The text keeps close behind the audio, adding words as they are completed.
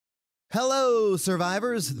Hello,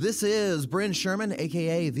 survivors! This is Bryn Schurman,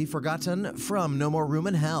 aka The Forgotten, from No More Room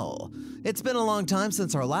in Hell. It's been a long time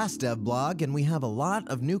since our last dev blog, and we have a lot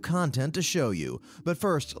of new content to show you. But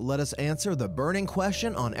first, let us answer the burning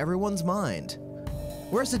question on everyone's mind.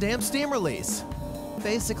 Where's the damn Steam release?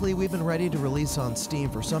 Basically, we've been ready to release on Steam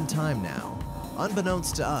for some time now.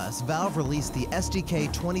 Unbeknownst to us, Valve released the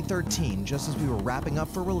SDK 2013 just as we were wrapping up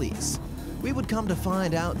for release. We would come to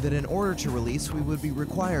find out that in order to release, we would be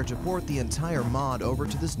required to port the entire mod over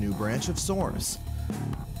to this new branch of Source.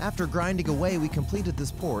 After grinding away, we completed this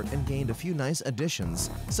port and gained a few nice additions,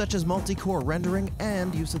 such as multi-core rendering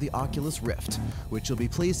and use of the Oculus Rift, which you'll be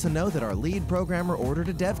pleased to know that our lead programmer ordered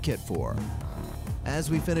a dev kit for. As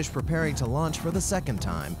we finished preparing to launch for the second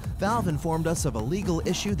time, Valve informed us of a legal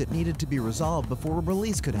issue that needed to be resolved before a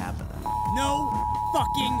release could happen. No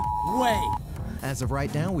fucking way! As of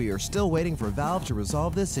right now, we are still waiting for Valve to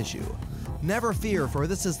resolve this issue. Never fear, for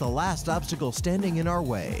this is the last obstacle standing in our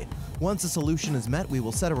way. Once a solution is met, we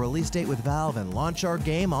will set a release date with Valve and launch our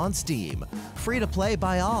game on Steam. Free to play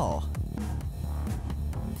by all.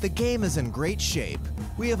 The game is in great shape.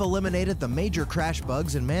 We have eliminated the major crash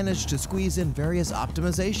bugs and managed to squeeze in various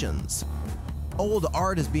optimizations. Old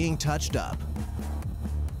art is being touched up.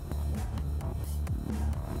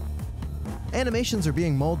 Animations are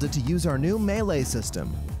being molded to use our new melee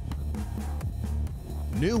system.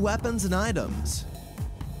 New weapons and items.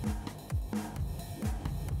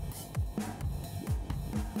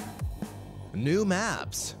 New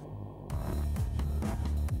maps.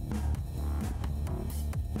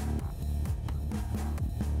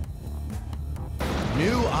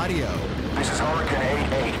 New audio. This is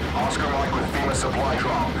Hurricane 88, Oscar Mike with FEMA Supply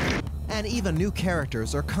Drop. And even new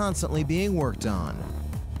characters are constantly being worked on.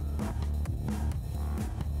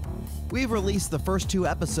 We've released the first 2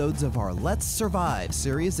 episodes of our Let's Survive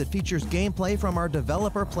series that features gameplay from our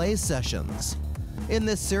Developer Plays sessions. In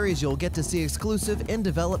this series, you'll get to see exclusive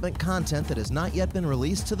in-development content that has not yet been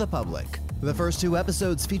released to the public. The first 2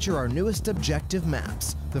 episodes feature our newest objective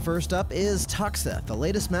maps. The first up is Tuxeth, the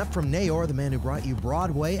latest map from Nayor, the man who brought you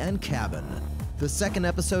Broadway and Cabin. The second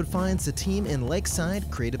episode finds the team in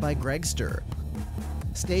Lakeside, created by Gregster.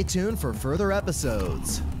 Stay tuned for further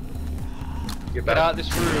episodes. Get out of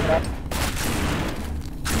this room.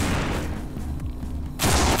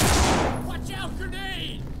 Watch out,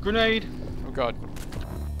 grenade! Grenade! Oh god.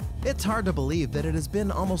 It's hard to believe that it has been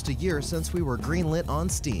almost a year since we were greenlit on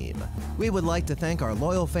Steam. We would like to thank our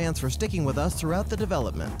loyal fans for sticking with us throughout the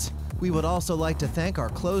development. We would also like to thank our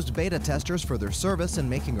closed beta testers for their service in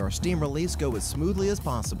making our Steam release go as smoothly as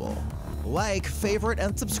possible. Like, favorite,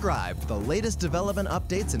 and subscribe for the latest development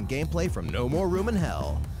updates and gameplay from No More Room in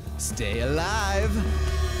Hell. Stay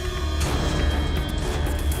alive!